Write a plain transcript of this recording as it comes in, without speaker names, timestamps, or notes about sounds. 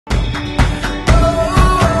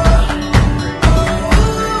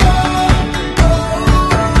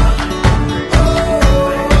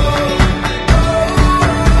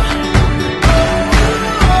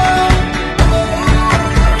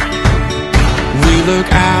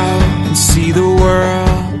look out and see the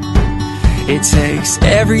world. It takes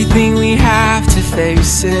everything we have to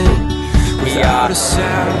face it without a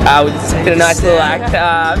sound. We did a nice little act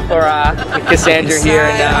for Cassandra here,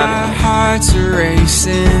 and our hearts are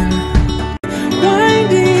racing,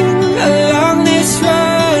 winding along this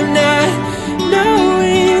road, not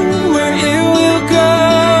knowing where it will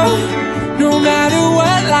go. No matter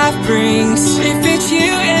what life brings, if it's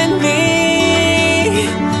you and me,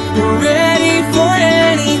 we're ready for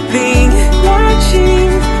anything. Watching.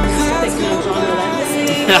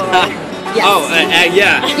 Yes. Oh,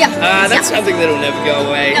 yeah. Yep. That's something that'll never go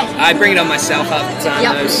away. No. I bring it on myself half the time,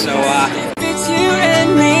 though, so, It's you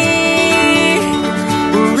and me,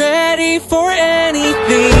 we're ready for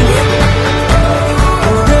anything.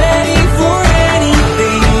 We're ready for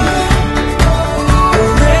anything.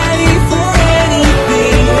 We're ready for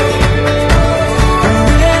anything. We're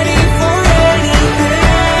ready for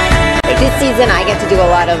anything. This season I get to do a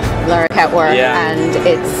lot of Luricat work, and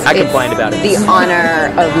I complained about it. The honor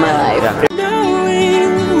of my life. Yeah.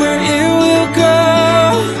 Knowing where it will go,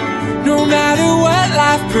 no matter what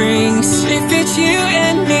life brings, if it's you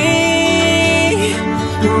and me,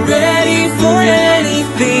 we're ready for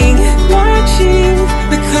anything. Watching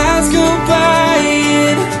the clouds go by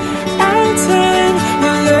in our time,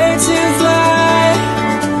 we'll learn to fly.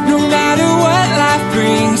 No matter what life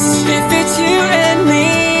brings, if it's you and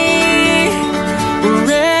me, we're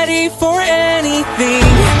ready for anything.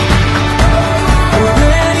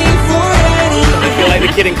 Like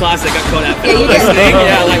the kid in class that got caught out. Yeah, you did.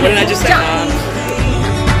 Yeah, like what did I just say?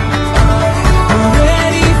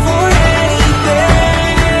 Ready for anything.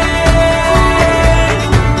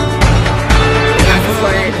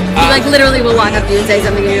 You like literally will walk up to you and say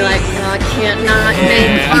something, and you're like, oh, I can't not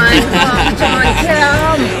make fun of John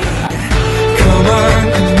Kim. Come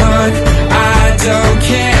on, I don't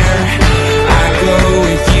care. I go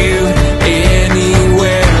with you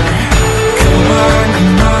anywhere. Come on,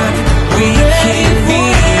 we can be.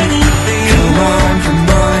 Come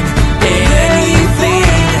on, anything.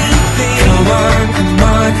 Come on,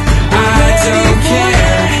 I don't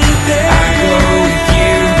care. I go with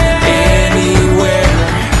you anywhere.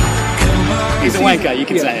 Come on. He's a wanker, you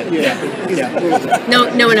can say it. Yeah.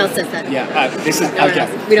 No one else says that. Yeah. This is okay.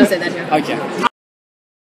 We don't say that here. Okay.